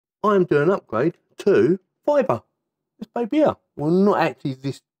I'm doing an upgrade to fibre. This baby here. Well, not actually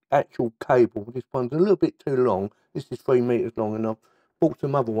this actual cable. This one's a little bit too long. This is 3 meters long, and I've bought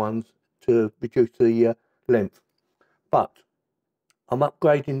some other ones to reduce the length. But I'm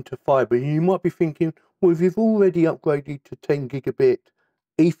upgrading to fibre. You might be thinking, well, if you've already upgraded to 10 gigabit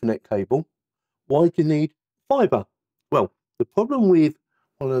Ethernet cable, why do you need fibre? Well, the problem with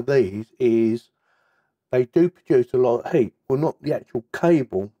one of these is they do produce a lot of heat. Well, not the actual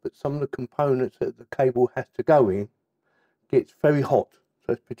cable, but some of the components that the cable has to go in gets very hot.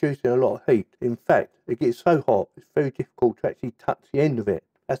 So it's producing a lot of heat. In fact, it gets so hot, it's very difficult to actually touch the end of it.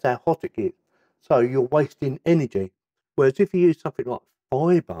 That's how hot it gets. So you're wasting energy. Whereas if you use something like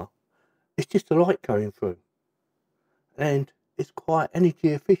fibre, it's just a light going through. And it's quite energy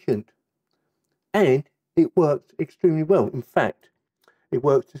efficient. And it works extremely well. In fact, it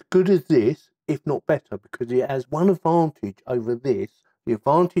works as good as this, if not better, because it has one advantage over this. The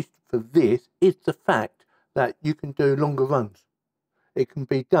advantage for this is the fact that you can do longer runs. It can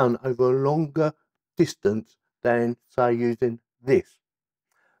be done over a longer distance than, say, using this.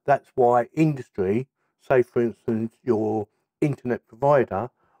 That's why industry, say for instance your internet provider,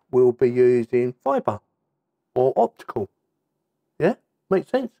 will be using fibre or optical. Yeah,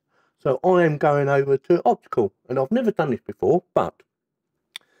 makes sense? So I am going over to optical, and I've never done this before, but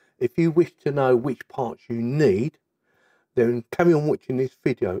if you wish to know which parts you need, then carry on watching this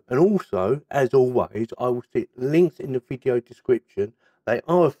video. And also, as always, I will stick links in the video description. They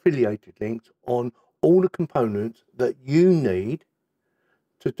are affiliated links on all the components that you need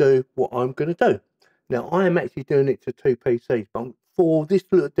to do what I'm going to do. Now, I am actually doing it to 2 PCs, but for this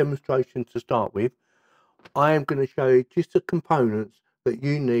little demonstration to start with, I am going to show you just the components that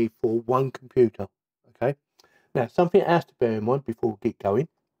you need for one computer. Okay. Now, something else to bear in mind before we get going.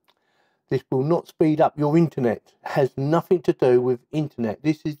 This will not speed up your internet. It has nothing to do with internet.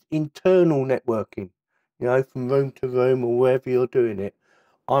 This is internal networking, you know, from room to room or wherever you're doing it.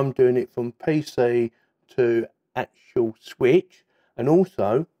 I'm doing it from PC to actual switch, and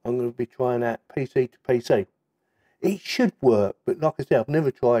also I'm going to be trying out PC to PC. It should work, but like I said, I've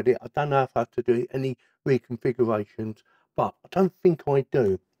never tried it. I don't know if I have to do any reconfigurations, but I don't think I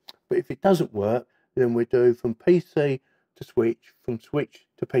do. But if it doesn't work, then we do from PC to switch, from switch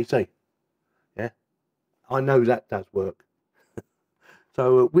to PC. Yeah, I know that does work.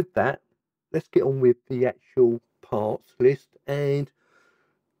 So with that, let's get on with the actual parts list, and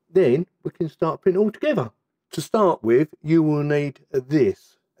then we can start putting it all together. To start with, you will need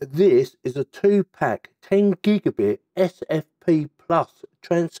this. This is a 2-pack 10 gigabit SFP plus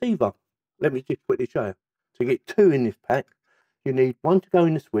transceiver. Let me just quickly show you. To get 2 in this pack, you need 1 to go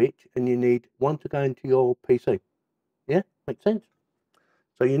in the switch, and you need 1 to go into your PC. Yeah, makes sense?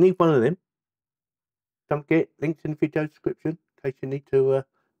 So you need 1 of them. Don't forget, links in the video description in case you need to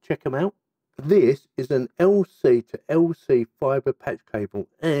check them out. This is an LC to LC fibre patch cable,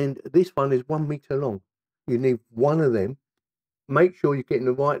 and this one is 1 meter long. You need 1 of them. Make sure you're getting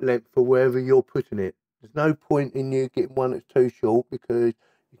the right length for wherever you're putting it. There's no point in you getting one that's too short, because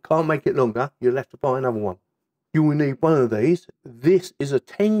you can't make it longer. You'll have to buy another one. You will need 1 of these. This is a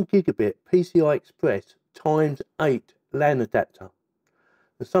 10 gigabit PCI Express times 8 LAN adapter.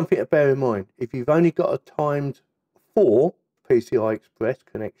 There's something to bear in mind. If you've only got a times 4 PCI Express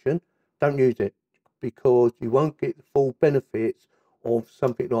connection, don't use it, because you won't get the full benefits of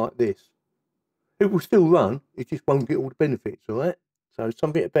something like this. It will still run, it just won't get all the benefits, alright? So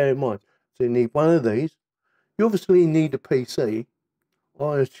something to bear in mind. So you need 1 of these. You obviously need a PC.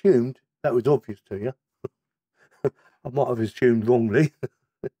 I assumed that was obvious to you. I might have assumed wrongly,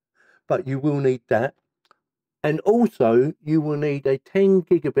 but you will need that. And also, you will need a 10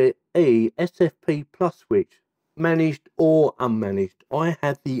 gigabit E SFP plus switch, managed or unmanaged. I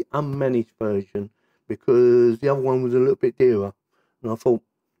had the unmanaged version because the other one was a little bit dearer. And I thought,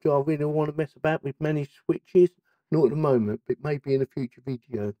 do I really want to mess about with managed switches? Not at the moment, but maybe in a future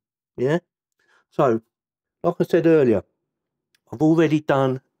video. Yeah? So, like I said earlier, I've already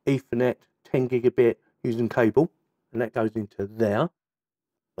done Ethernet 10 gigabit using cable, and that goes into there,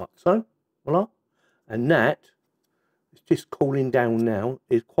 like so. Voila. And that is just cooling down now.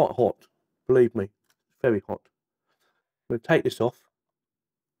 It's quite hot, believe me, it's very hot. I'm going to take this off,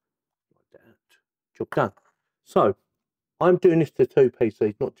 like that. Job done. So I'm doing this to 2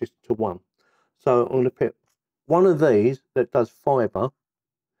 PCs, not just to 1. So I'm going to put 1 of these that does fibre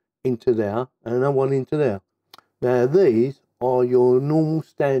into there, and another one into there. Now these are your normal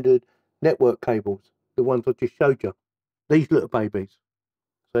standard network cables, the ones I just showed you. These little babies,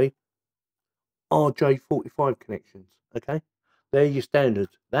 see? RJ45 connections, okay? They're your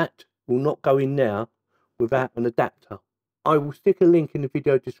standards. That will not go in there without an adapter. I will stick a link in the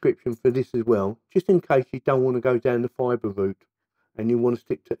video description for this as well, just in case you don't want to go down the fibre route and you want to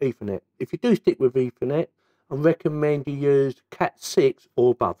stick to Ethernet. If you do stick with Ethernet, I recommend you use Cat 6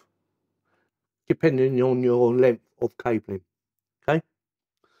 or above, depending on your length of cabling. Okay,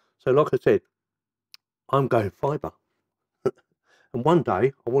 so like I said, I'm going fibre. And one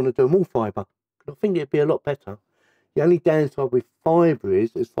day I want to do more fibre, because I think it'd be a lot better. The only downside with fibre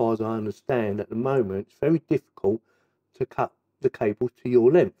is, as far as I understand at the moment, it's very difficult to cut the cables to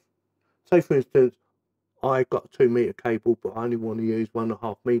your length. Say for instance, I got a 2 metre cable, but I only want to use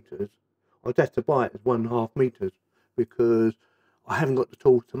 1.5 metres. I'd have to buy it as 1.5 metres because I haven't got the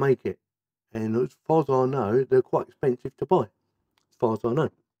tools to make it. And as far as I know, they're quite expensive to buy, as far as I know.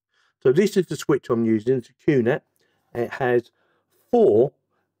 So this is the switch I'm using, it's a QNAP. It has 4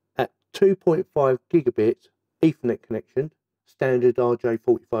 at 2.5 gigabits Ethernet connections, standard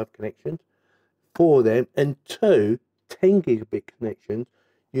RJ45 connections, 4 of them, and 2 10 gigabit connections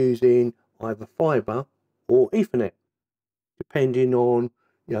using either fibre or Ethernet, depending on,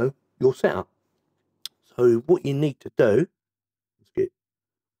 you know, your setup. So what you need to do is get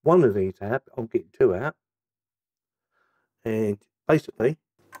one of these out. I'm getting 2 out, and basically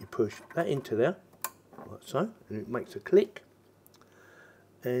you push that into there like so, and it makes a click,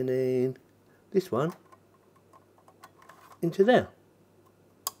 and then this one into there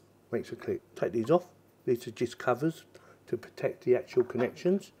makes a click. Take these off. These are just covers to protect the actual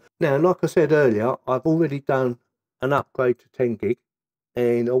connections. Now, like I said earlier, I've already done an upgrade to 10 gig,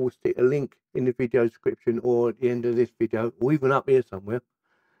 and I will stick a link in the video description or at the end of this video, or even up here somewhere,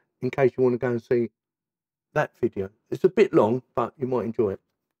 in case you want to go and see that video. It's a bit long, but you might enjoy it.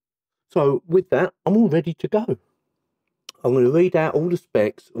 So with that, I'm all ready to go. I'm going to read out all the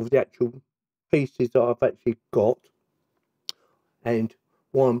specs of the actual pieces that I've actually got, and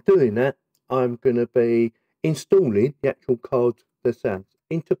while I'm doing that, I'm going to be installing the actual cards themselves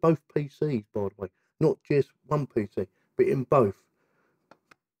into both PCs, by the way, not just one PC, but in both.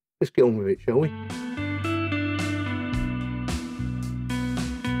 Let's get on with it, shall we?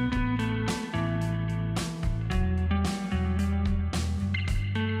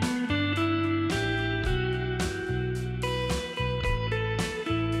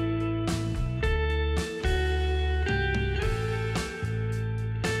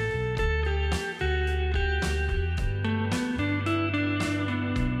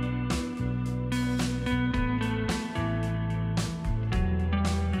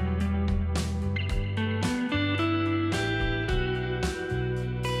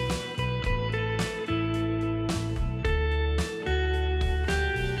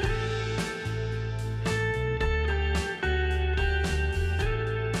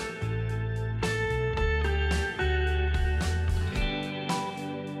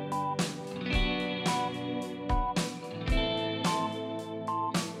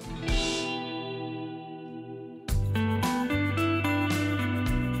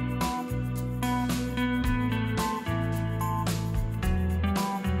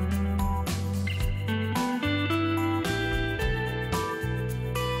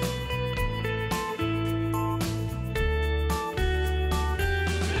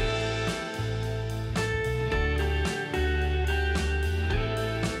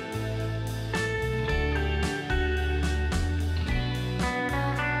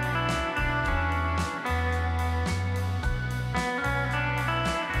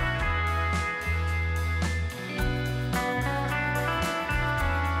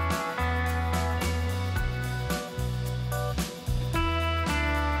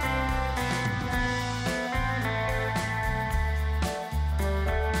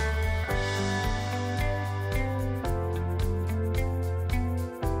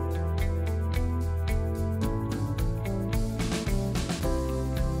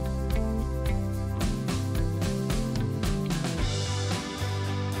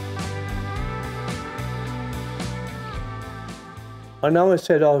 I know I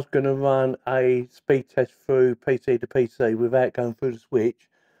said I was going to run a speed test through PC to PC without going through the switch.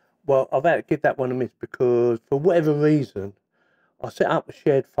 Well, I've had to give that one a miss because for whatever reason, I set up a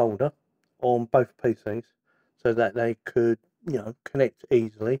shared folder on both PCs so that they could, you know, connect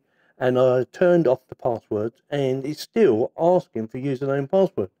easily. And I turned off the passwords, and it's still asking for username and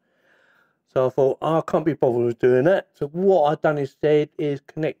password. So I thought, oh, I can't be bothered with doing that. So what I've done instead is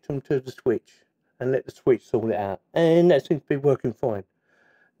connect them to the switch and let the switch sort it out. And that seems to be working fine.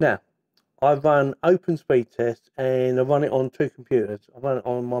 Now, I run open speed test, and I run it on 2 computers. I run it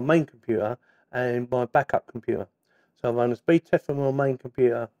on my main computer and my backup computer. So I run a speed test from my main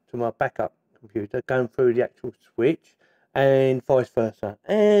computer to my backup computer, going through the actual switch, and vice versa.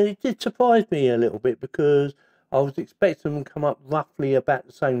 And it did surprise me a little bit because I was expecting them to come up roughly about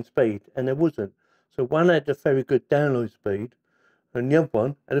the same speed, and they wasn't. So one had a very good download speed, and the other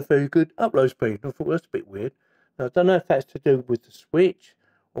one had a very good upload speed. And I thought, well, that's a bit weird. Now, I don't know if that's to do with the switch,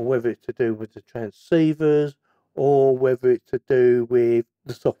 or whether it's to do with the transceivers, or whether it's to do with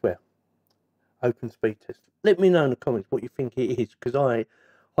the software. Open speed test. Let me know in the comments what you think it is, because I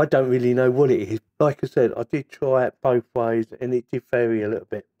don't really know what it is. Like I said, I did try it both ways, and it did vary a little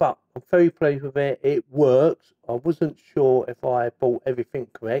bit. But I'm very pleased with it. It works. I wasn't sure if I bought everything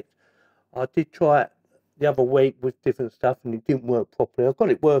correct. I did try it the other week with different stuff, and it didn't work properly. I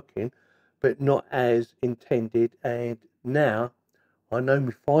got it working, but not as intended. And now I know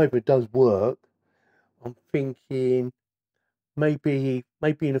my fibre does work. I'm thinking maybe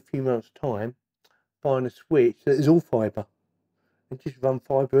in a few months' time, buying a switch that is all fibre and just run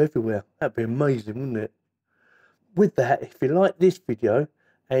fibre everywhere. That'd be amazing, wouldn't it? With that, if you like this video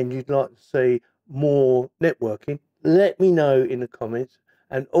and you'd like to see more networking, let me know in the comments.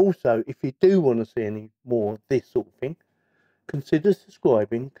 And also, if you do want to see any more of this sort of thing, consider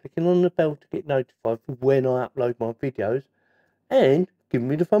subscribing, clicking on the bell to get notified for when I upload my videos, and giving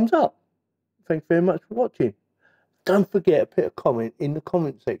me the thumbs up. Thanks very much for watching. Don't forget to put a comment in the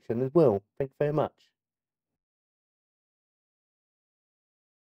comment section as well. Thanks very much.